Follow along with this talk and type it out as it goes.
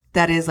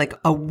That is like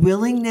a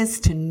willingness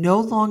to no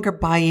longer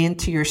buy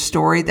into your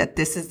story that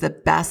this is the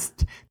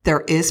best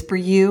there is for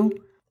you,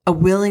 a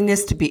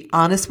willingness to be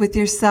honest with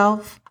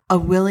yourself, a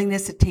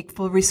willingness to take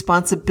full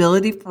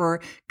responsibility for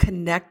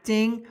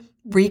reconnecting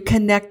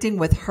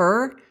with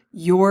her,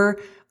 your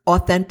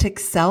authentic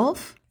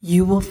self,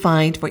 you will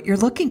find what you're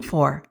looking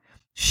for.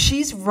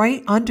 She's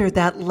right under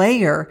that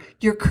layer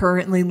you're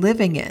currently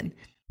living in.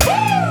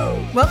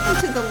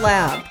 Welcome to the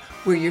lab,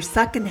 where your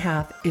second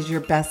half is your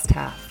best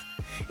half.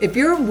 If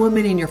you're a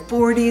woman in your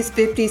 40s,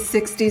 50s,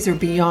 60s, or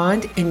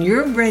beyond, and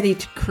you're ready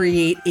to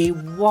create a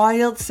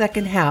wild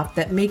second half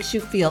that makes you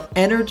feel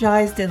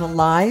energized and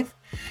alive,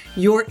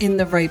 you're in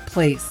the right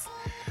place.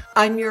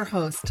 I'm your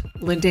host,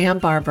 Linda Ann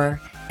Barber,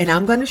 and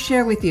I'm going to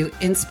share with you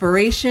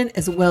inspiration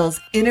as well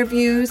as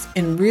interviews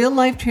and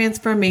real-life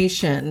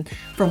transformation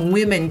from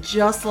women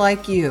just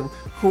like you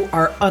who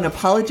are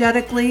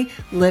unapologetically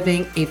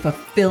living a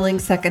fulfilling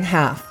second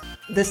half.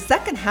 The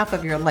second half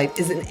of your life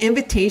is an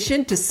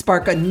invitation to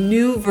spark a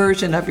new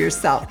version of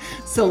yourself.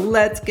 So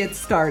let's get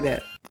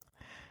started.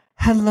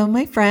 Hello,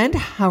 my friend.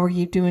 How are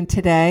you doing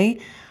today?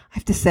 I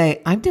have to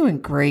say, I'm doing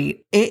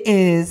great. It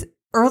is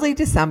early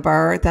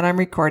December that I'm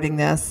recording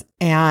this,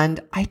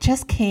 and I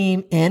just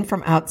came in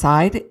from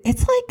outside.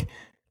 It's like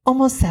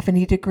almost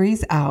 70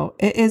 degrees out.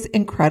 It is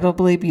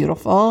incredibly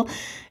beautiful,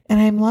 and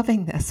I'm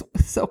loving this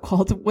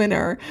so-called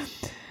winter.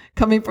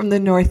 Coming from the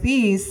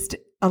Northeast,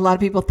 a lot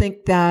of people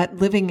think that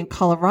living in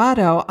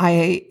Colorado,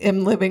 I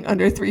am living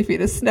under 3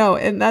 feet of snow,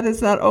 and that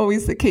is not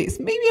always the case.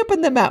 Maybe up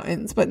in the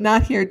mountains, but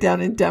not here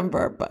down in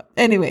Denver. But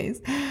anyways,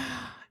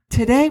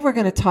 today we're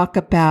going to talk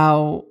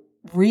about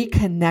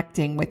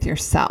reconnecting with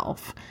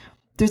yourself.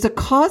 There's a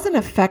cause and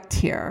effect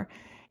here,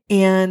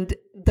 and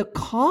the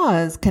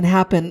cause can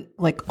happen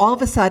like all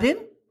of a sudden.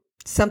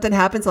 Something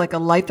happens, like a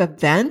life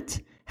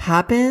event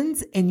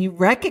happens, and you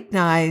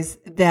recognize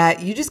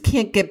that you just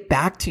can't get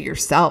back to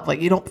yourself.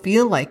 Like you don't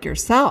feel like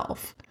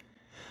yourself.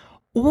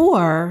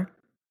 Or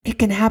it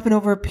can happen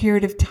over a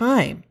period of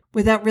time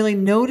without really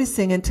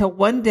noticing until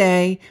one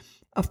day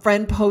a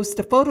friend posts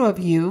a photo of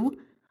you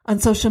on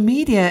social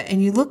media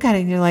and you look at it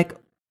and you're like,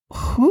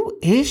 who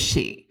is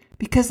she?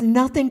 Because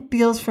nothing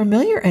feels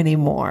familiar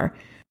anymore.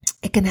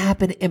 It can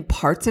happen in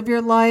parts of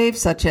your life,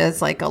 such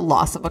as like a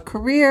loss of a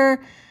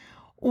career,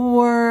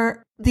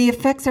 or the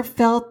effects are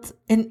felt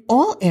in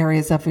all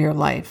areas of your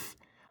life.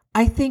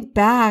 I think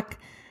back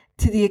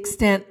to the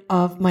extent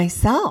of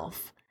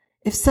myself.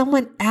 If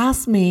someone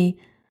asked me,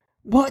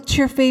 what's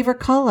your favorite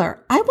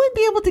color? I wouldn't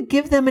be able to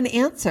give them an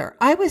answer.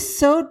 I was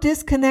so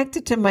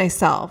disconnected to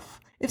myself.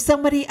 If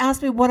somebody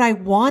asked me what I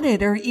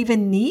wanted or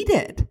even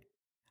needed,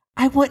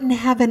 I wouldn't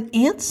have an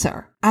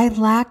answer. I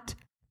lacked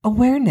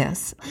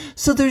awareness.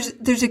 So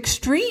there's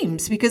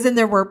extremes, because then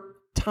there were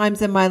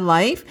times in my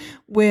life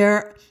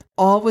where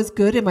all was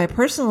good in my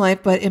personal life,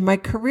 but in my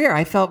career,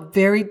 I felt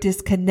very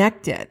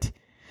disconnected.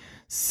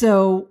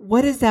 So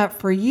what is that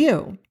for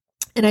you?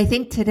 And I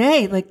think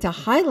today, like to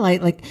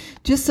highlight, like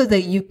just so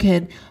that you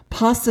can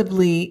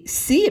possibly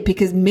see it,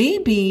 because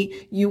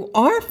maybe you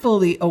are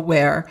fully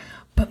aware,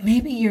 but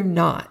maybe you're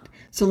not.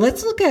 So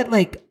let's look at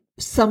like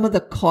some of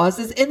the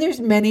causes, and there's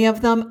many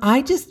of them.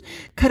 I just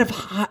kind of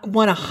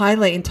want to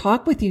highlight and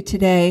talk with you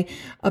today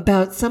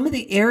about some of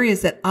the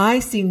areas that I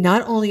see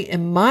not only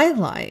in my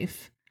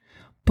life,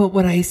 but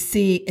what I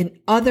see in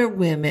other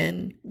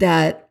women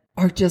that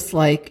are just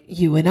like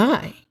you and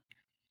I.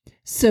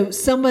 So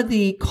some of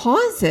the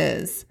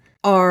causes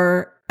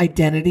are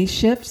identity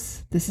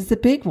shifts. This is a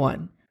big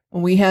one.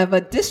 When we have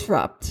a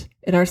disrupt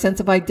in our sense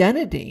of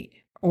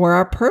identity or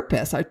our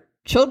purpose, our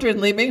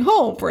children leaving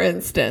home, for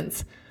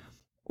instance,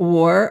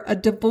 or a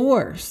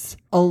divorce,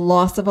 a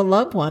loss of a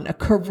loved one, a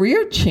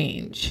career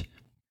change.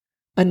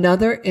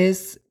 Another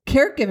is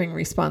caregiving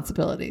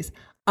responsibilities.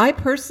 I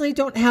personally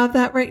don't have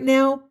that right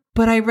now,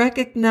 but I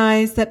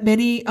recognize that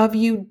many of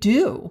you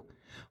do,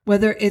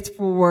 whether it's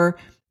for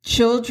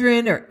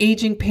children or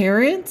aging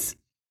parents,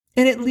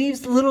 and it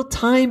leaves little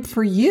time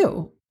for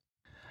you.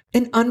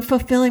 An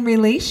unfulfilling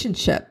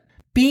relationship,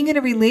 being in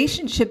a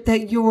relationship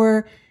that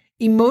you're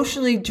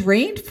emotionally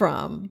drained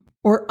from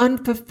or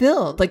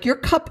unfulfilled, like your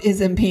cup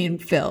isn't being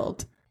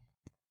filled.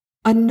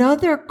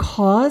 Another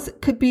cause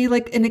could be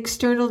like an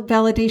external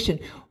validation.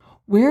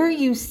 Where are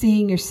you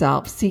seeing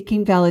yourself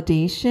seeking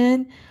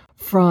validation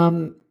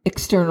from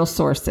external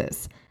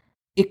sources?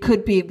 It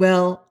could be,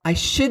 well, I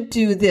should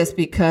do this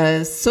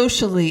because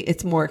socially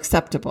it's more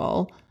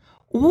acceptable,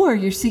 or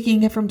you're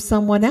seeking it from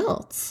someone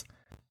else.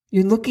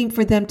 You're looking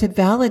for them to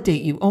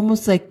validate you,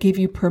 almost like give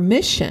you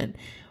permission,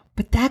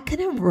 but that can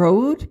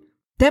erode.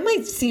 That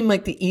might seem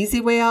like the easy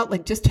way out,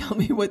 like just tell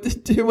me what to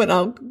do and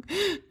I'll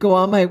go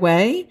on my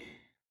way.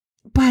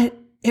 But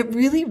it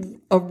really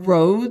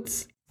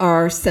erodes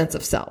our sense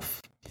of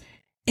self.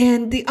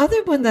 And the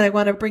other one that I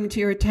want to bring to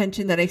your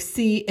attention that I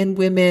see in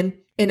women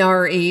in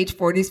our age,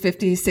 40s,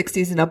 50s,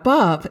 60s, and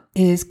above,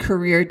 is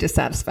career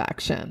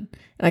dissatisfaction.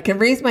 And I can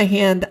raise my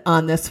hand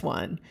on this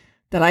one,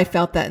 that I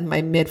felt that in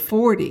my mid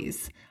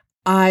 40s.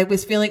 I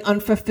was feeling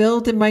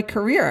unfulfilled in my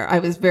career. I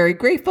was very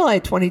grateful. I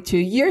had 22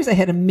 years. I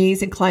had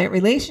amazing client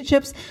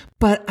relationships,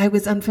 but I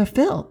was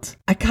unfulfilled.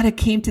 I kind of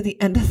came to the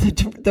end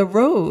of the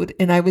road,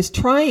 and I was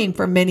trying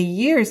for many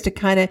years to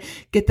kind of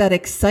get that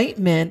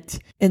excitement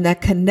and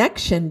that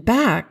connection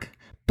back,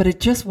 but it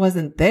just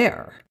wasn't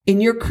there. In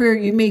your career,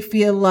 you may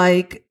feel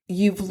like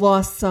you've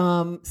lost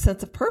some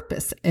sense of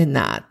purpose in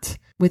that.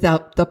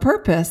 Without the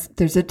purpose,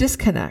 there's a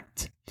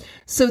disconnect.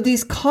 So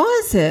these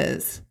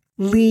causes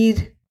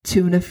lead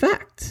to an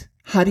effect.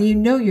 How do you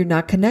know you're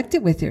not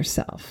connected with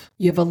yourself?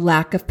 You have a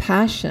lack of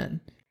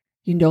passion.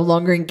 You no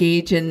longer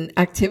engage in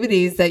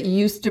activities that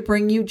used to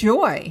bring you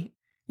joy.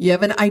 You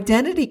have an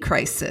identity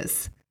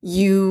crisis.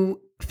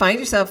 You find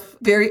yourself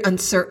very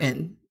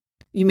uncertain.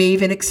 You may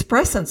even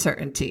express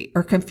uncertainty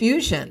or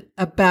confusion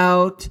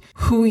about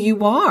who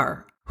you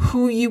are,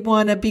 who you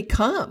want to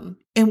become,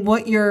 and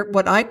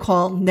what I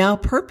call now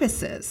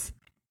purpose is.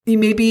 You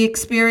may be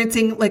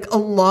experiencing like a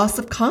loss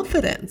of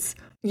confidence.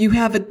 You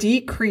have a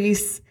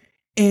decrease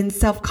in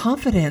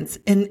self-confidence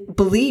and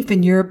belief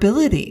in your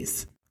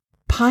abilities.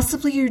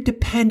 Possibly you're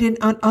dependent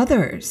on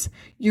others.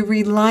 You're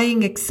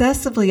relying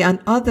excessively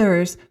on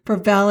others for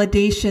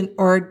validation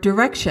or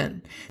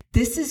direction.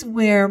 This is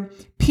where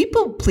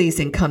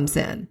people-pleasing comes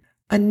in.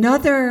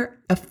 Another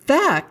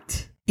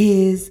effect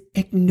is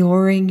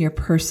ignoring your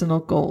personal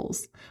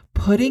goals,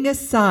 putting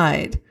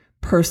aside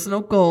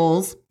personal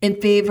goals in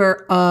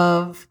favor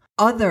of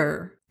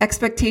other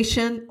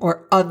expectation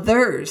or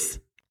others'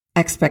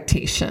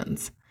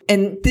 expectations.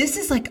 And this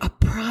is like a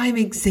prime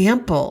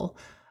example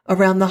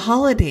around the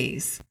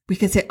holidays. We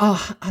can say,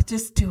 oh, I'll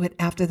just do it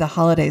after the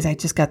holidays. I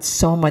just got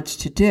so much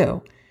to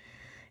do.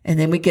 And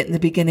then we get in the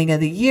beginning of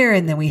the year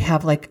and then we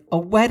have like a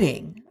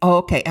wedding. Oh,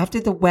 okay. After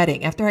the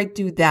wedding, after I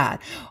do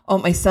that, oh,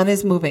 my son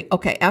is moving.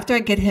 Okay. After I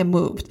get him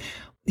moved,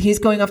 he's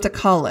going off to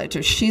college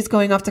or she's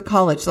going off to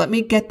college. Let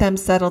me get them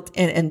settled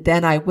in and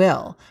then I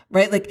will,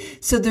 right? Like,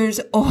 so there's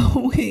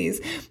always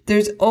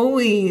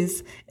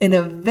an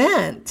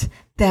event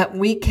that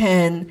we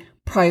can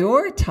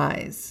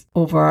prioritize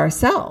over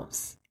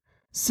ourselves.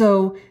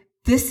 So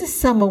this is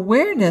some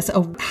awareness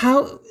of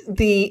how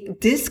the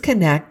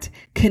disconnect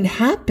can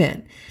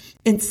happen.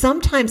 And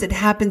sometimes it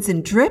happens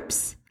in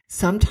drips.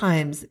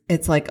 Sometimes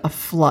it's like a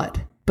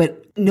flood.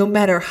 But no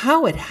matter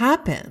how it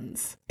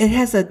happens, it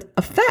has an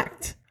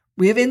effect.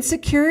 We have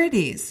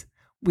insecurities.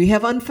 We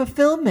have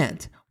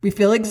unfulfillment. We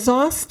feel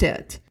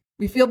exhausted.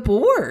 We feel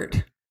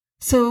bored.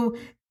 So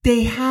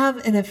they have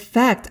an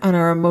effect on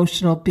our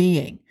emotional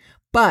being.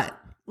 But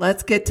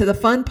let's get to the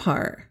fun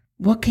part.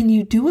 What can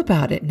you do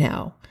about it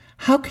now?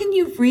 How can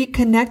you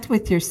reconnect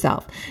with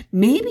yourself?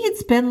 Maybe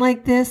it's been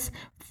like this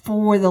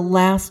for the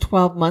last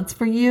 12 months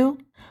for you.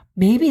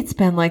 Maybe it's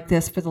been like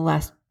this for the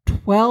last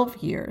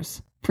 12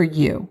 years for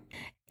you.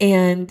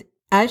 And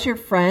as your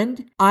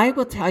friend, I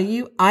will tell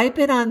you, I've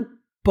been on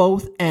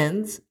both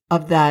ends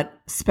of that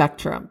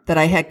spectrum that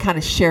I had kind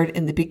of shared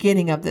in the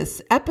beginning of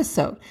this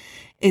episode,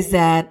 is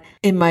that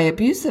in my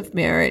abusive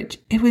marriage,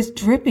 it was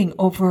dripping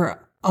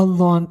over a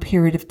long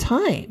period of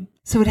time.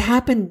 So it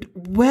happened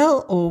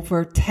well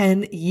over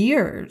 10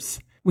 years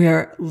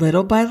where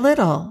little by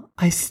little,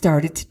 I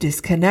started to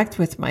disconnect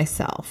with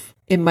myself.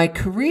 In my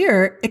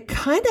career, it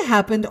kind of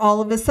happened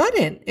all of a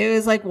sudden. It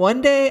was like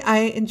one day I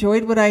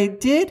enjoyed what I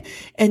did.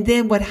 And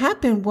then what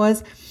happened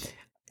was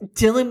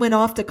Dylan went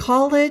off to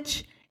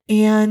college.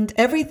 And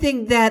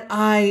everything that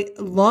I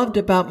loved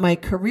about my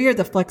career,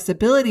 the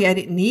flexibility, I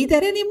didn't need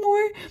that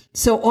anymore.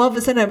 So all of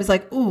a sudden I was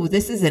like, ooh,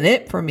 this isn't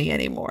it for me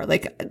anymore.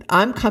 Like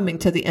I'm coming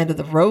to the end of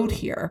the road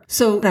here.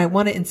 So I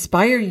want to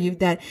inspire you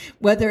that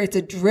whether it's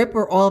a drip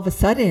or all of a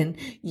sudden,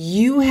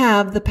 you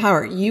have the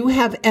power. You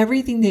have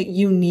everything that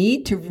you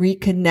need to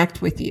reconnect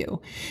with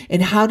you.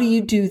 And how do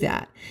you do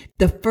that?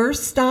 The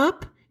first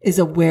stop is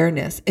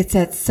awareness. It's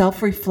that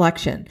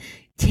self-reflection.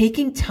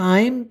 Taking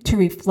time to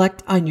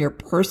reflect on your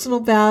personal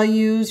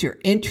values, your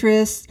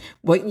interests,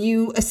 what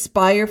you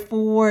aspire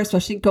for,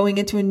 especially going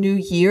into a new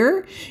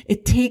year,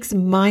 it takes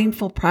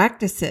mindful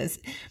practices.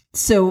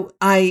 So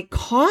I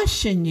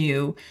caution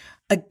you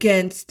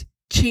against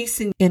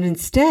chasing and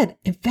instead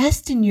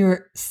invest in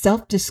your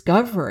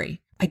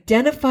self-discovery.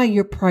 Identify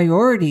your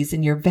priorities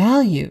and your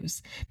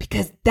values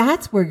because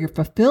that's where your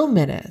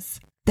fulfillment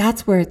is.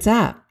 That's where it's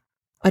at.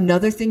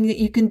 Another thing that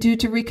you can do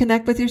to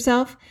reconnect with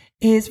yourself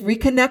is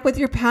reconnect with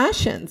your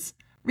passions.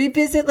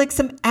 Revisit like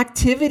some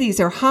activities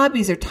or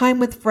hobbies or time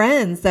with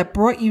friends that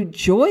brought you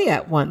joy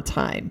at one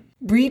time.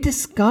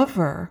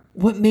 Rediscover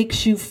what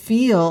makes you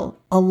feel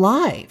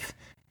alive.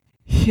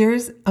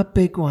 Here's a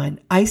big one.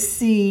 I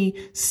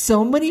see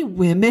so many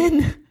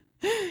women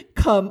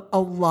come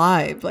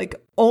alive, like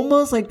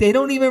almost like they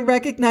don't even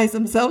recognize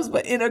themselves,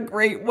 but in a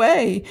great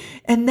way.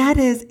 And that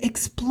is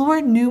explore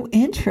new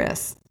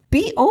interests.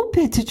 Be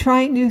open to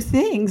trying new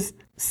things.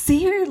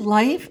 See your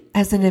life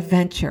as an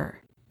adventure.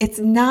 It's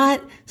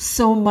not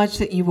so much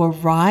that you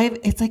arrive.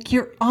 It's like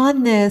you're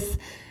on this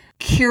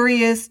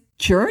curious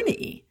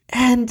journey.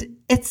 And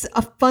it's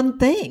a fun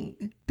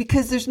thing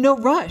because there's no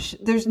rush.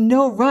 There's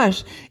no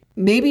rush.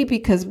 Maybe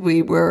because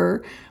we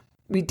were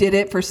We did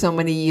it for so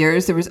many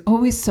years. There was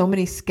always so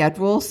many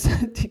schedules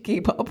to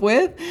keep up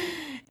with.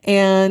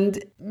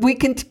 And we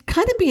can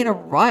kind of be in a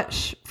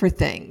rush for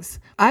things.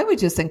 I would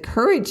just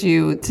encourage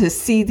you to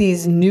see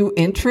these new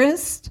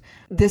interests,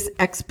 this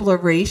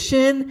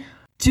exploration.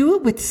 Do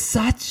it with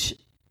such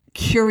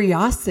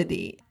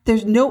curiosity.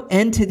 There's no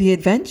end to the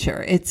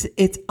adventure.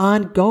 It's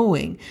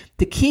ongoing.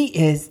 The key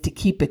is to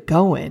keep it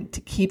going,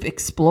 to keep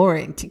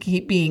exploring, to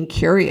keep being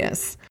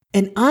curious.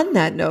 And on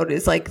that note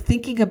is like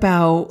thinking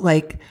about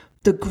like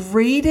the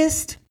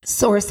greatest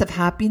source of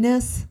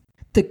happiness,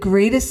 the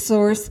greatest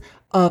source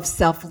of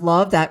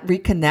self-love, that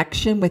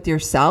reconnection with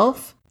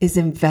yourself is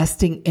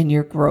investing in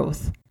your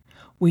growth.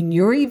 When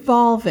you're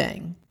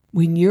evolving,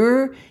 when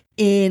you're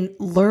in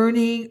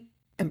learning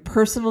and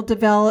personal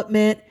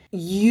development,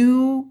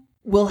 you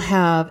will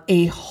have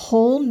a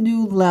whole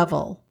new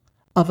level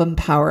of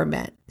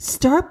empowerment.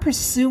 Start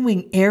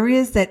pursuing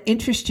areas that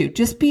interest you.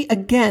 Just be,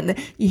 again,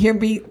 you hear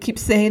me keep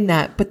saying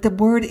that, but the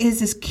word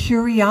is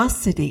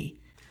curiosity.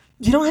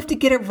 You don't have to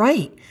get it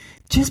right.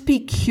 Just be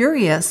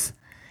curious.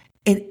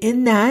 And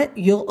in that,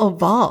 you'll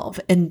evolve.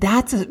 And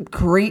that's a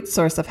great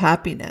source of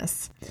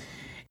happiness.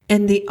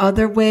 And the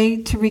other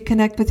way to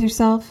reconnect with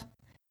yourself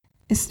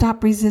is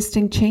stop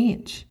resisting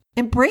change.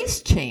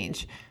 Embrace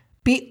change.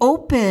 Be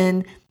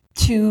open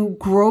to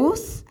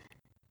growth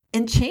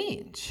and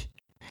change.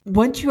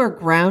 Once you are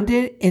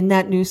grounded in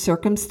that new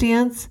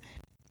circumstance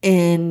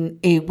in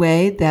a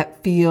way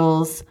that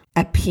feels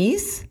at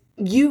peace,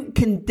 you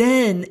can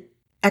then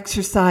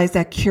exercise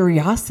that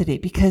curiosity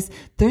because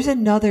there's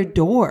another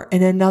door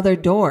and another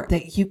door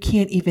that you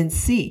can't even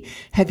see.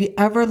 Have you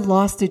ever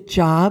lost a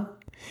job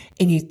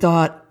and you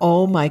thought,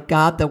 oh my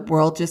God, the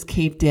world just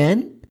caved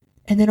in?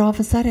 And then all of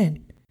a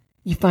sudden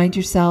you find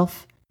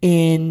yourself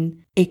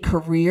in a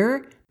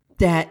career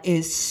that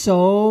is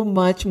so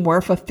much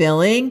more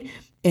fulfilling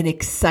and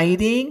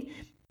exciting,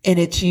 and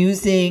it's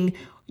using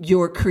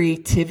your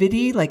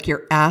creativity, like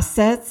your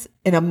assets,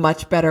 in a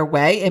much better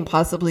way, and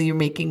possibly you're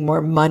making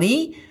more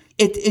money.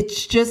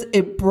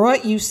 It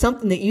brought you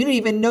something that you didn't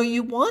even know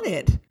you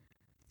wanted.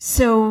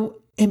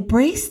 So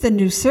embrace the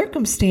new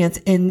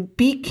circumstance and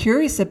be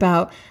curious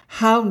about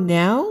how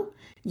now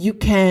you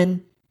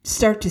can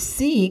start to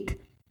seek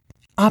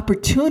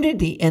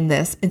opportunity in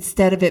this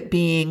instead of it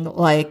being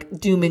like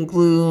doom and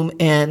gloom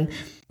and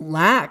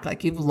lack,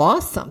 like you've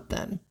lost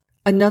something.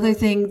 Another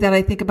thing that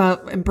I think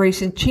about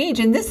embracing change,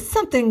 and this is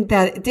something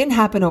that didn't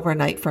happen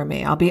overnight for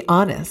me, I'll be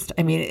honest.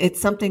 I mean, it's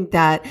something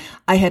that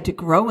I had to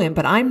grow in,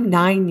 but I'm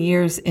 9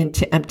 years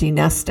into empty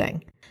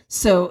nesting.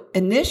 So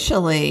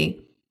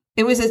initially,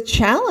 it was a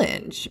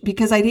challenge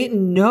because I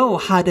didn't know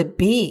how to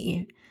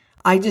be.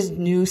 I just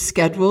knew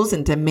schedules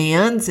and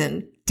demands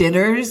and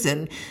dinners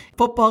and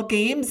football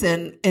games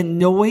and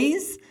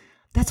noise.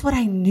 That's what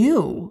I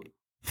knew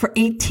for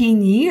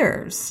 18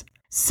 years.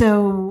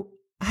 So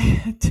I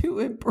had to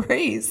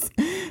embrace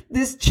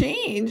this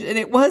change. And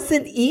it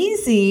wasn't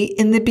easy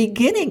in the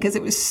beginning because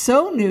it was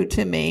so new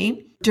to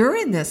me.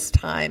 During this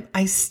time,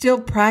 I still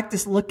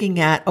practice looking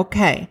at,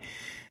 okay,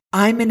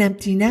 I'm an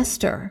empty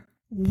nester.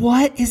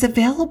 What is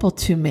available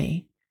to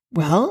me?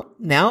 Well,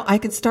 now I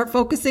can start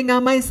focusing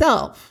on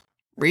myself,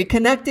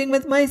 reconnecting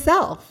with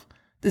myself.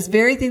 This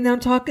very thing that I'm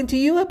talking to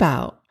you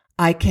about.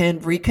 I can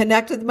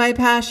reconnect with my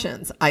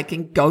passions. I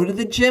can go to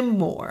the gym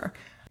more.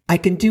 I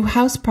can do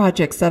house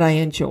projects that I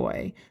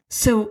enjoy.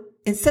 So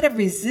instead of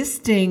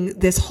resisting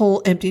this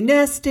whole empty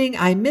nesting,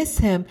 I miss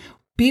him,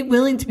 be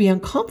willing to be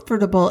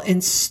uncomfortable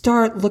and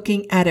start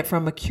looking at it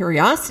from a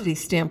curiosity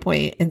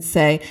standpoint and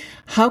say,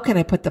 how can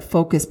I put the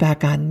focus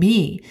back on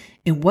me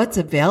and what's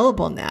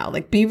available now?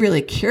 Like be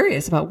really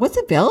curious about what's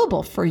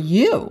available for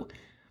you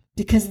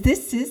because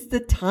this is the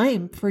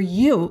time for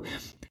you.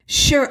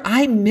 Sure,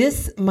 I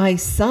miss my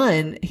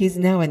son. He's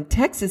now in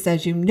Texas,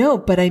 as you know,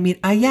 but I mean,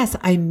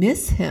 I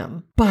miss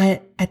him.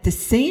 But at the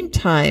same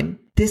time,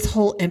 this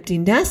whole empty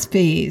nest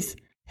phase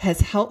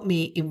has helped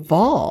me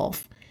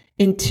evolve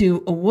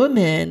into a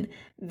woman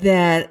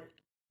that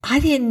I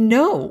didn't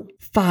know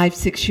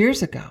 5-6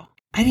 years ago.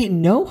 I didn't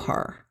know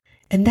her.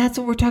 And that's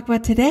what we're talking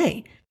about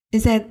today,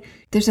 is that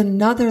there's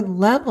another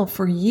level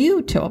for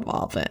you to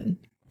evolve in.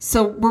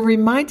 So we're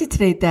reminded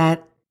today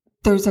that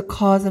there's a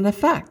cause and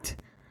effect.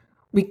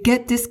 We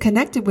get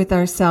disconnected with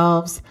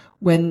ourselves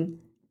when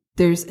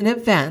there's an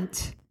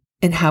event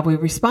and how we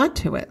respond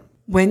to it.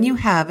 When you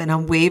have an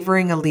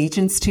unwavering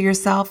allegiance to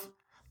yourself,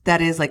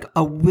 that is like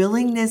a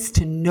willingness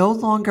to no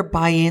longer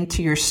buy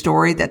into your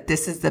story that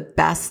this is the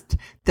best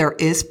there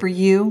is for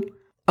you,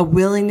 a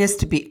willingness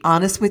to be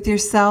honest with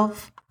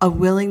yourself, a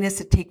willingness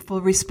to take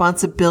full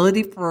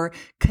responsibility for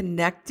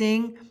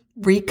reconnecting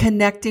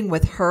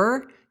with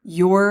her,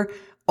 your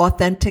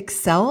authentic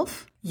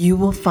self, you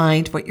will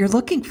find what you're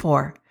looking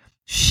for.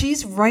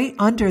 She's right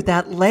under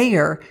that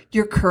layer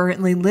you're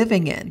currently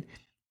living in.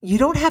 You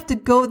don't have to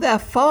go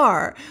that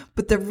far,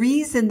 but the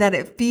reason that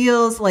it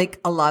feels like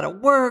a lot of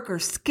work or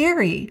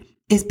scary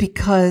is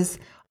because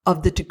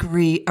of the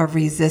degree of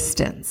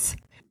resistance.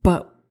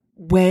 But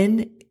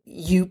when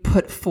you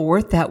put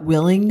forth that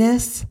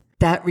willingness,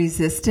 that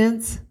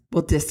resistance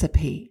will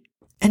dissipate.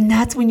 And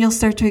that's when you'll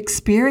start to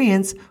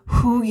experience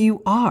who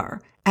you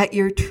are at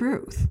your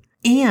truth.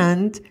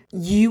 And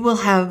you will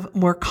have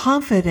more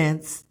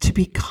confidence to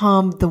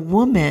become the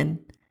woman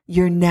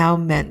you're now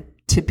meant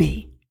to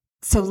be.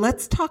 So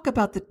let's talk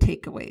about the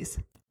takeaways.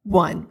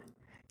 1,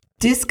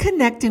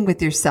 disconnecting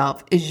with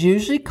yourself is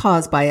usually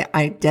caused by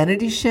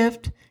identity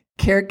shift,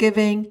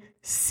 caregiving,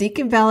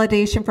 seeking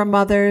validation from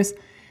others,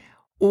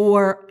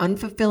 or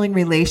unfulfilling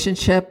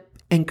relationship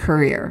and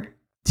career.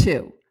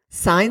 2,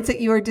 signs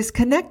that you are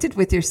disconnected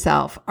with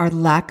yourself are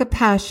lack of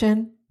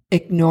passion,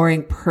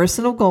 ignoring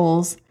personal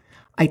goals,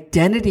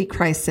 identity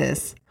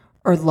crisis,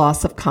 or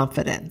loss of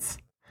confidence.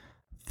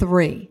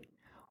 3,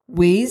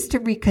 ways to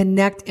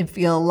reconnect and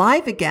feel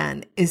alive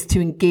again is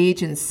to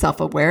engage in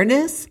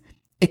self-awareness,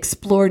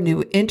 explore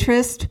new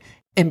interests,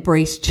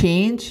 embrace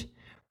change,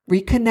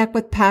 reconnect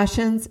with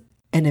passions,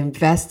 and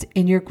invest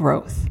in your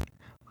growth.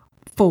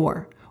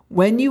 4,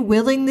 when you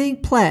willingly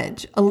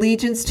pledge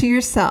allegiance to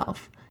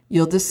yourself,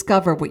 you'll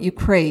discover what you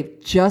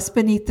crave just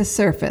beneath the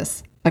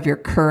surface of your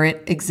current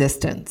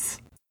existence.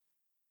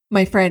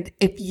 My friend,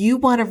 if you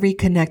want to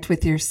reconnect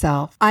with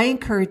yourself, I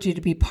encourage you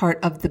to be part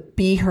of the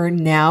Be Her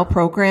Now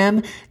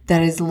program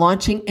that is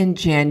launching in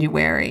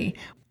January.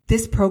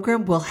 This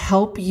program will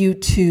help you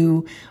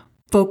to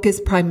focus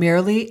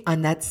primarily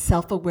on that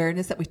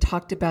self-awareness that we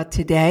talked about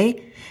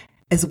today,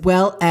 as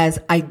well as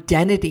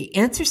identity.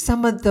 Answer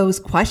some of those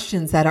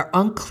questions that are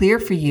unclear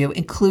for you,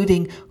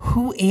 including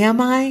who am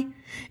I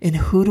and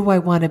who do I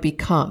want to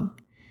become?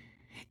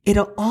 It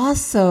will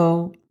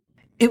also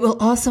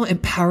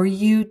empower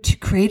you to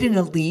create an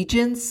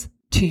allegiance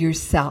to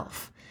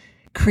yourself,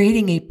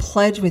 creating a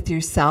pledge with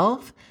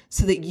yourself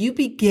so that you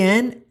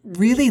begin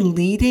really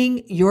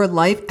leading your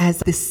life as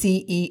the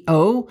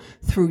CEO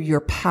through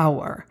your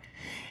power.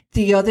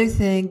 The other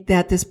thing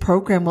that this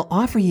program will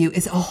offer you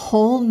is a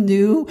whole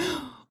new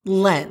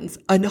lens,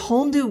 a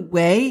whole new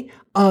way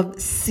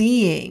of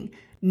seeing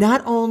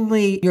not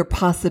only your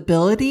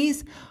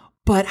possibilities,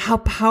 but how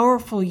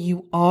powerful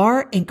you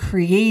are in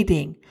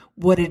creating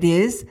what it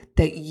is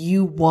that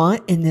you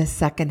want in this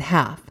second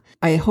half.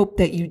 I hope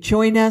that you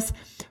join us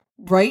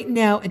right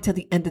now until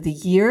the end of the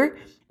year.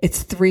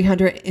 It's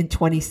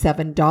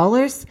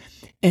 $327.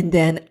 And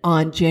then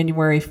on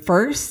January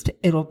 1st,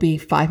 it'll be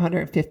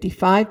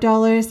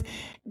 $555.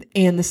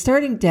 And the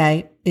starting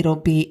day, it'll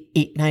be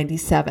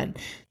 $897.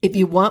 If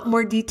you want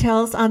more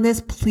details on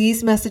this,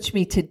 please message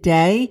me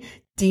today,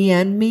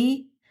 DM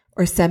me,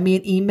 or send me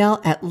an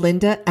email at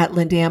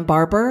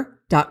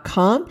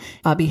linda@lindaannbarber.com.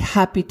 I'll be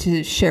happy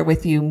to share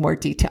with you more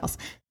details.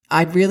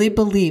 I really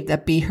believe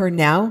that Be Her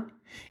Now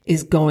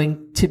is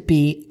going to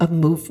be a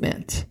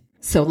movement.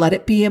 So let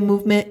it be a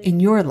movement in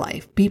your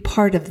life. Be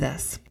part of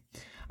this.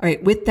 All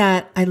right. With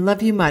that, I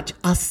love you much.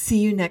 I'll see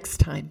you next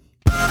time.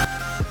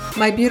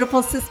 My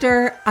beautiful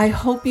sister, I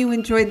hope you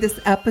enjoyed this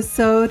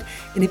episode.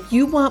 And if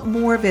you want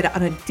more of it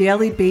on a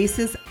daily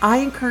basis, I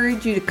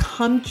encourage you to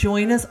come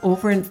join us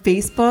over in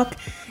Facebook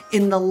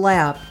in the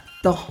lab,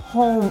 the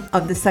home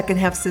of the Second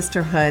Half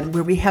Sisterhood,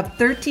 where we have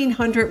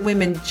 1,300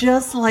 women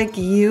just like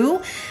you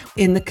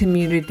in the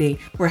community.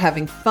 We're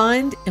having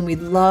fun and we'd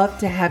love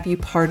to have you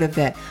part of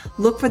it.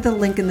 Look for the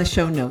link in the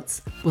show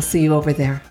notes. We'll see you over there.